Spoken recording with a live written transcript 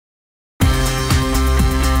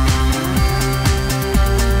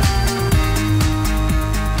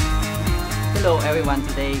everyone,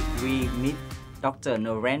 today we meet Dr.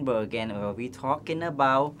 Nerenberg again. We're talking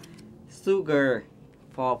about sugar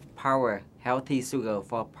for power, healthy sugar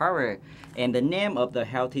for power. And the name of the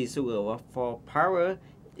healthy sugar for power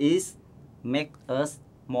is make us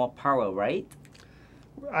more power, right?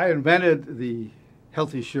 I invented the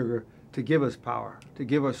healthy sugar to give us power, to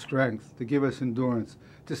give us strength, to give us endurance,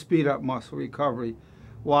 to speed up muscle recovery.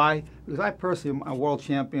 Why? Because I personally am a world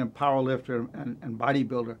champion power lifter and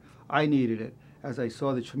bodybuilder. I needed it. As I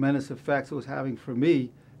saw the tremendous effects it was having for me,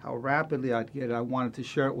 how rapidly I'd get it, I wanted to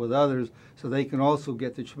share it with others so they can also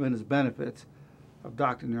get the tremendous benefits of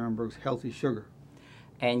Dr. Nerenberg's healthy sugar.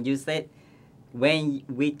 And you said when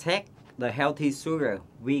we take the healthy sugar,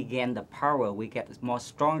 we gain the power, we get more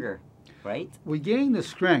stronger, right? We gain the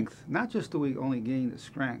strength. Not just do we only gain the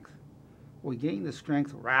strength, we gain the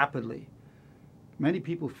strength rapidly. Many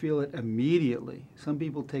people feel it immediately. Some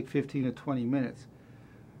people take 15 to 20 minutes.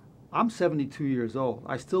 I'm 72 years old.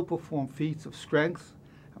 I still perform feats of strength.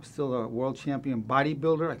 I'm still a world champion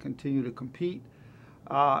bodybuilder. I continue to compete.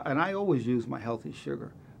 And I always use my healthy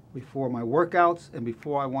sugar. Before my workouts and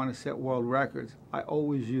before I want to set world records, I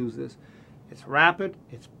always use this. It's rapid,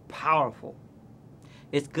 it's powerful.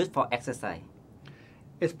 It's good for exercise.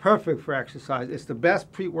 It's perfect for exercise. It's the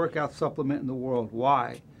best pre-workout supplement in the world.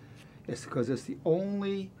 Why? It's because it's the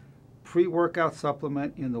only pre-workout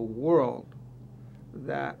supplement in the world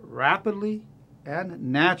that rapidly and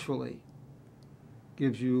naturally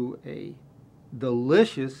gives you a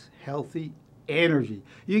delicious, healthy energy.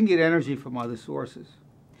 You can get energy from other sources,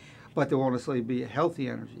 but there won't necessarily be a healthy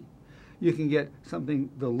energy. You can get something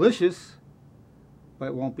delicious, but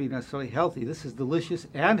it won't be necessarily healthy. This is delicious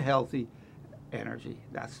and healthy energy.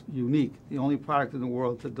 That's unique. The only product in the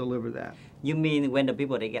world to deliver that. You mean when the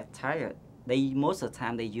people they get tired, most of the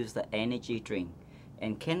time they use the energy drink.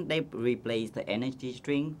 And can they replace the energy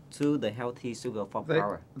drink to the healthy sugar for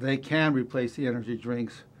power? They can replace the energy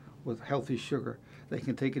drinks with healthy sugar. They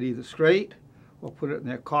can take it either straight or put it in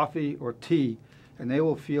their coffee or tea, and they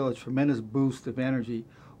will feel a tremendous boost of energy.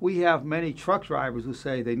 We have many truck drivers who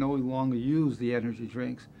say they no longer use the energy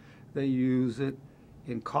drinks. They use it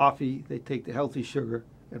in coffee. They take the healthy sugar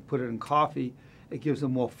and put it in coffee. It gives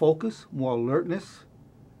them more focus, more alertness,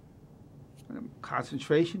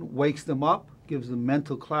 concentration, wakes them up, gives them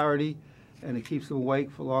mental clarity, and it keeps them awake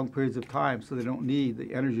for long periods of time, so they don't need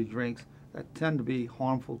the energy drinks that tend to be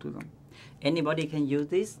harmful to them. Anybody can use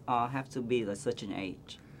this or have to be a certain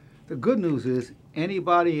age? The good news is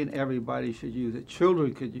anybody and everybody should use it.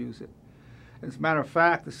 Children could use it. As a matter of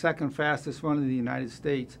fact, the second fastest runner in the United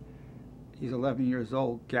States, he's 11 years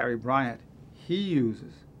old, Gary Bryant. He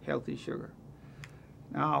uses healthy sugar.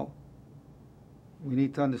 Now, we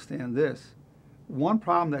need to understand this. One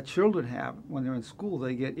problem that children have when they're in school,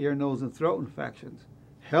 they get ear, nose, and throat infections.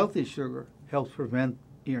 Healthy sugar helps prevent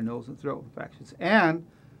ear, nose, and throat infections and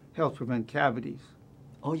helps prevent cavities.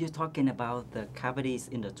 Oh, you're talking about the cavities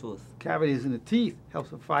in the tooth. Cavities in the teeth helps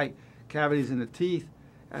to fight cavities in the teeth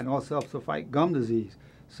and also helps to fight gum disease.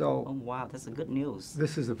 So, oh wow, that's a good news.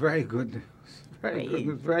 This is a very good news.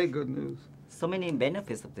 Very good news. So many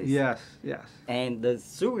benefits of this. Yes, yes. And the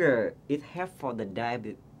sugar, it helps for the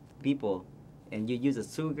diabetic people. And you use the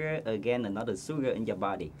sugar, again, another sugar in your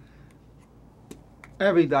body.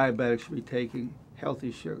 Every diabetic should be taking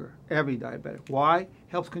healthy sugar. Every diabetic. Why?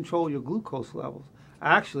 Helps control your glucose levels.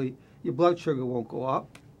 Actually, your blood sugar won't go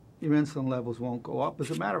up. Your insulin levels won't go up. As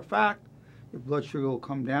a matter of fact, your blood sugar will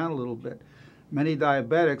come down a little bit. Many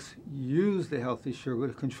diabetics use the healthy sugar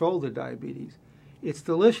to control their diabetes. It's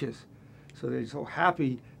delicious. So they're so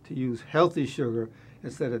happy to use healthy sugar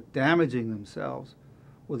instead of damaging themselves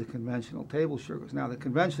with the conventional table sugars. Now, the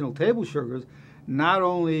conventional table sugars not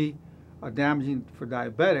only are damaging for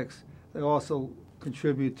diabetics, they also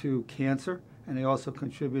contribute to cancer, and they also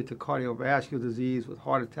contribute to cardiovascular disease with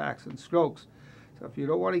heart attacks and strokes. So if you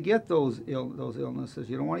don't want to get those illnesses,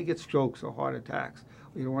 you don't want to get strokes or heart attacks,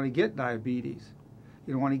 or you don't want to get diabetes,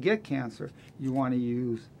 you don't want to get cancer, you want to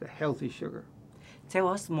use the healthy sugar. Tell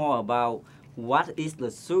us more about what is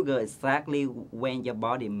the sugar exactly when your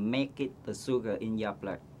body make it the sugar in your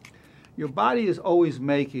blood? Your body is always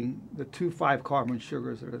making the 2 5-carbon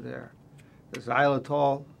sugars that are there, the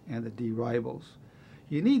xylitol and the D-ribose.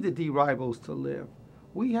 You need the D-ribose to live.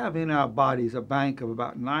 We have in our bodies a bank of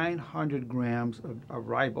about 900 grams of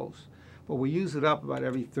ribose, but we use it up about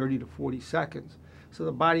every 30 to 40 seconds. So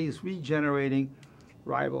the body is regenerating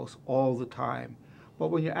ribose all the time. But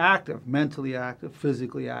when you're active, mentally active,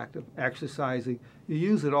 physically active, exercising, you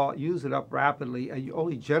use it up rapidly, and you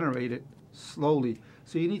only generate it slowly.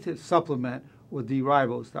 So you need to supplement with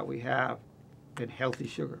D-ribose that we have in healthy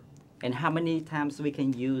sugar. And how many times we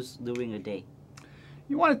can use during a day?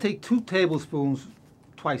 You want to take 2 tablespoons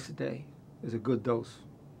twice a day is a good dose.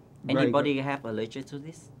 Very Anybody good. have allergy to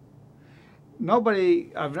this?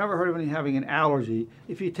 Nobody, I've never heard of anyone having an allergy.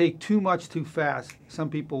 If you take too much too fast, some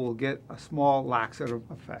people will get a small laxative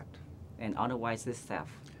effect. And otherwise it's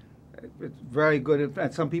safe. It's very good,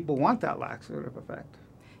 and some people want that laxative effect.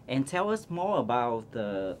 And tell us more about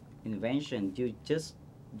the invention. You just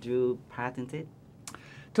do patented?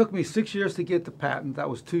 Took me 6 years to get the patent. That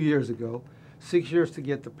was 2 years ago. 6 years to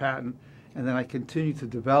get the patent, and then I continued to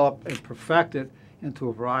develop and perfect it into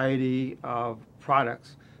a variety of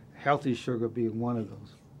products, healthy sugar being one of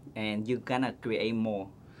those. And you're gonna create more.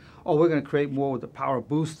 Oh, we're going to create more with the Power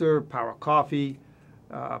Booster, Power Coffee,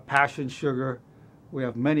 Passion Sugar. We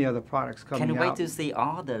have many other products coming out. Can't wait to see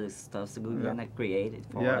all the stuff we're gonna create it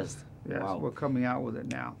for us. Yes, Wow. we're coming out with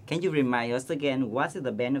it now. Can you remind us again, what is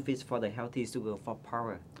the benefits for the healthy sugar for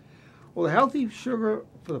power? Well, the healthy sugar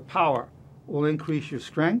for the power will increase your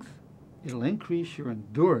strength, it'll increase your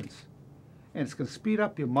endurance, and it's going to speed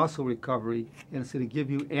up your muscle recovery, and it's going to give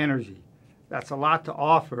you energy. That's a lot to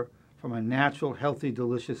offer from a natural, healthy,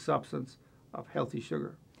 delicious substance of healthy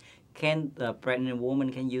sugar. Can the pregnant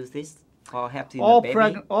woman can use this for helping All the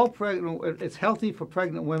baby? pregnant, it's healthy for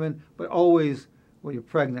pregnant women, but always when you're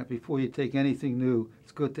pregnant, before you take anything new,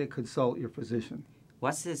 it's good to consult your physician.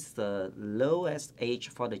 What is the lowest age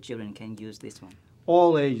for the children can use this one?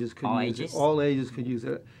 All ages can All use ages? it. All ages could use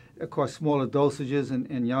it. Of course, smaller dosages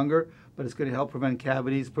and younger, but it's going to help prevent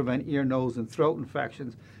cavities, prevent ear, nose, and throat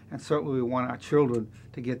infections. And certainly we want our children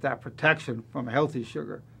to get that protection from healthy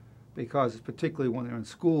sugar, because particularly when they're in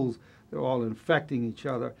schools, they're all infecting each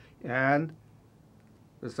other. And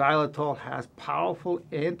the xylitol has powerful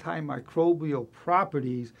antimicrobial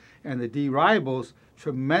properties, and the D-ribose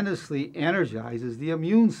tremendously energizes the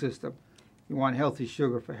immune system. You want healthy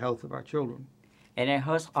sugar for health of our children. And I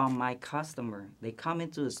heard on my customer, they come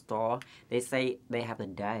into the store, they say they have a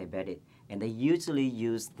diabetic, and they usually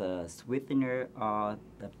use the sweetener or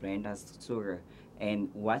the blended sugar.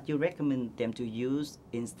 And what you recommend them to use,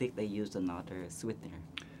 instead they use another sweetener?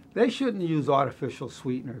 They shouldn't use artificial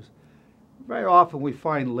sweeteners. Very often we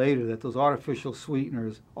find later that those artificial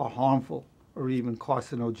sweeteners are harmful or even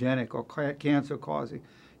carcinogenic or cancer-causing.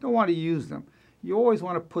 You don't want to use them. You always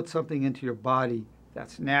want to put something into your body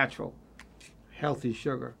that's natural. Healthy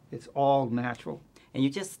sugar. It's all natural. And you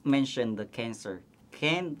just mentioned the cancer.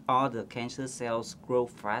 Can all the cancer cells grow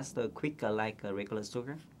faster, quicker like a regular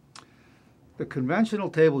sugar? The conventional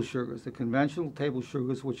table sugars,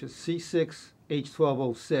 which is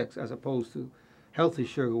C6H12O6, as opposed to healthy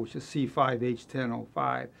sugar, which is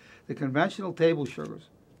C5H10O5. The conventional table sugars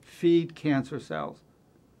feed cancer cells.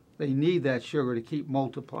 They need that sugar to keep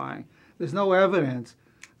multiplying. There's no evidence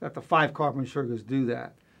that the 5-carbon sugars do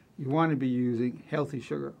that. You want to be using healthy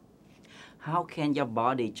sugar. How can your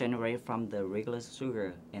body generate from the regular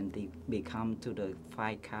sugar and become to the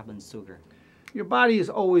 5-carbon sugar? Your body is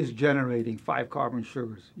always generating 5-carbon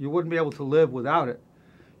sugars. You wouldn't be able to live without it.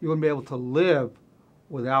 You wouldn't be able to live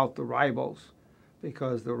without the ribose,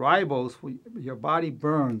 because the ribose, your body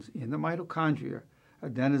burns in the mitochondria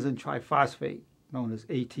adenosine triphosphate, known as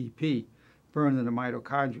ATP, burned in the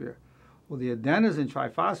mitochondria. Well, the adenosine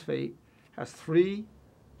triphosphate has 3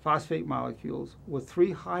 phosphate molecules with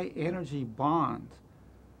 3 high-energy bonds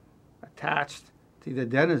attached to the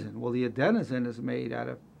adenosine. Well, the adenosine is made out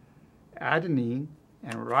of adenine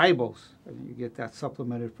and ribose, and you get that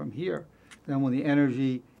supplemented from here. Then when the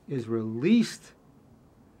energy is released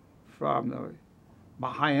from the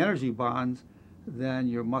high-energy bonds, then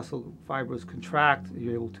your muscle fibers contract,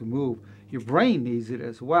 you're able to move. Your brain needs it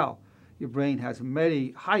as well. Your brain has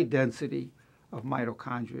many high density of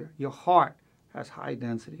mitochondria. Your heart has high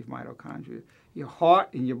density of mitochondria. Your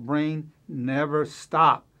heart and your brain never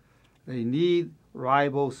stop. They need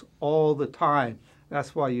ribose all the time.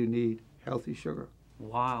 That's why you need healthy sugar.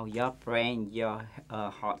 Wow, your brain, your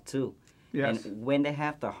heart too. Yes. And when they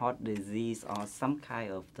have the heart disease or some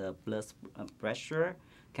kind of the blood pressure,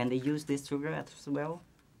 can they use this sugar as well?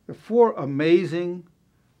 The 4 amazing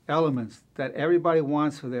elements that everybody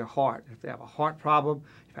wants for their heart. If they have a heart problem,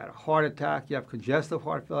 you've had a heart attack, you have congestive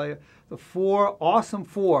heart failure, the 4 awesome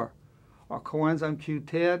 4 are coenzyme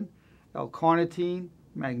Q10, L-carnitine,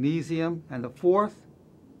 magnesium, and the 4th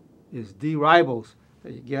is D-ribose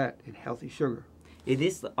that you get in healthy sugar. Is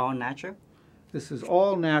this all natural? This is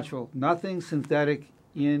all natural, nothing synthetic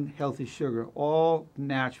in healthy sugar, all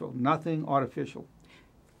natural, nothing artificial.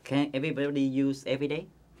 Can everybody use every day?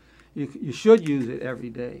 You should use it every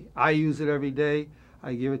day. I use it every day.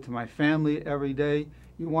 I give it to my family every day.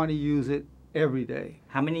 You want to use it every day.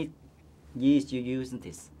 How many years you using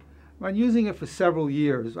this? I've been using it for several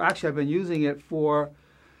years. Actually, I've been using it for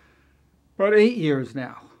about 8 years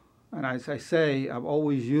now. And as I say, I'm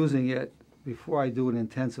always using it before I do an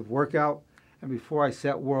intensive workout and before I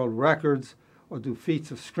set world records or do feats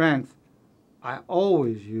of strength. I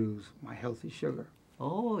always use my healthy sugar.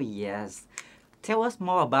 Oh, yes. Tell us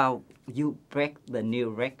more about you break the new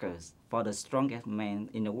records for the strongest man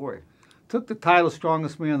in the world. Took the title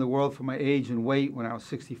strongest man in the world for my age and weight when I was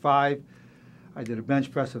 65. I did a bench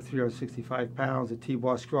press of 365 pounds, a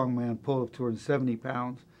T-bar strongman pull of 270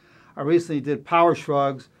 pounds. I recently did power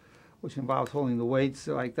shrugs, which involves holding the weights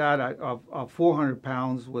like that, of 400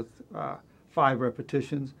 pounds with 5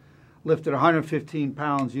 repetitions. Lifted 115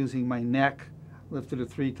 pounds using my neck, lifted it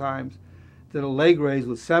 3 times. Did a leg raise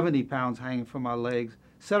with 70 pounds hanging from my legs.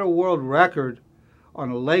 Set a world record on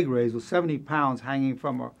a leg raise with 70 pounds hanging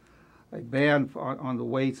from a band on the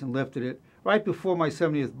weights and lifted it right before my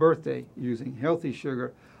 70th birthday using healthy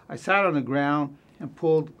sugar. I sat on the ground and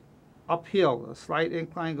pulled uphill, a slight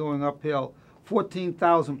incline going uphill,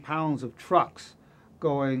 14,000 pounds of trucks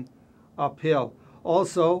going uphill.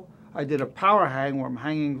 Also, I did a power hang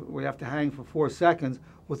where we have to hang for 4 seconds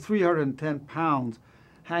with 310 pounds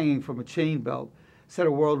hanging from a chain belt. Set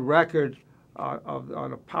a world record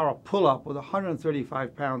on a power pull-up with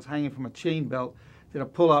 135 pounds hanging from a chain belt. Did a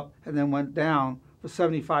pull-up and then went down for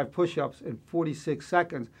 75 push-ups in 46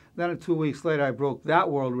 seconds. Then 2 weeks later, I broke that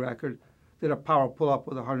world record. Did a power pull-up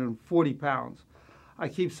with 140 pounds. I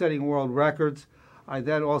keep setting world records. I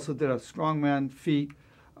then also did a strongman feat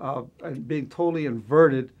and being totally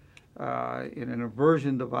inverted in an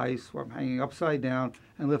inversion device where I'm hanging upside down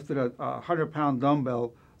and lifted a 100-pound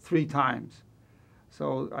dumbbell 3 times.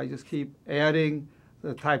 So I just keep adding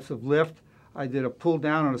the types of lift. I did a pull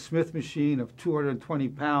down on a Smith machine of 220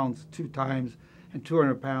 pounds 2 times and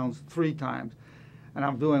 200 pounds 3 times. And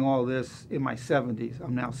I'm doing all this in my 70s.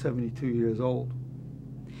 I'm now 72 years old.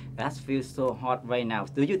 That feels so hot right now.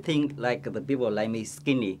 Do you think like the people like me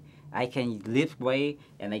skinny, I can lift weight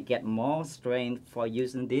and I get more strength for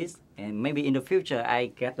using this? And maybe in the future I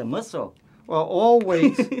get the muscle. Well, all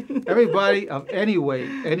weights, everybody of any weight,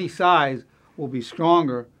 any size, will be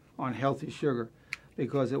stronger on healthy sugar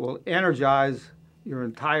because it will energize your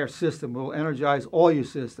entire system. It will energize all your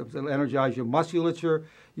systems. It will energize your musculature,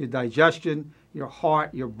 your digestion, your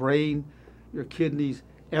heart, your brain, your kidneys.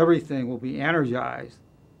 Everything will be energized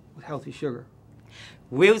with healthy sugar.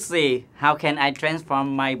 We'll see how can I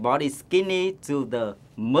transform my body skinny to the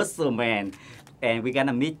muscle man. And we're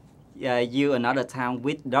gonna meet you another time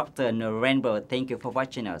with Dr. Nerenberg. Thank you for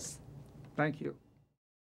watching us. Thank you.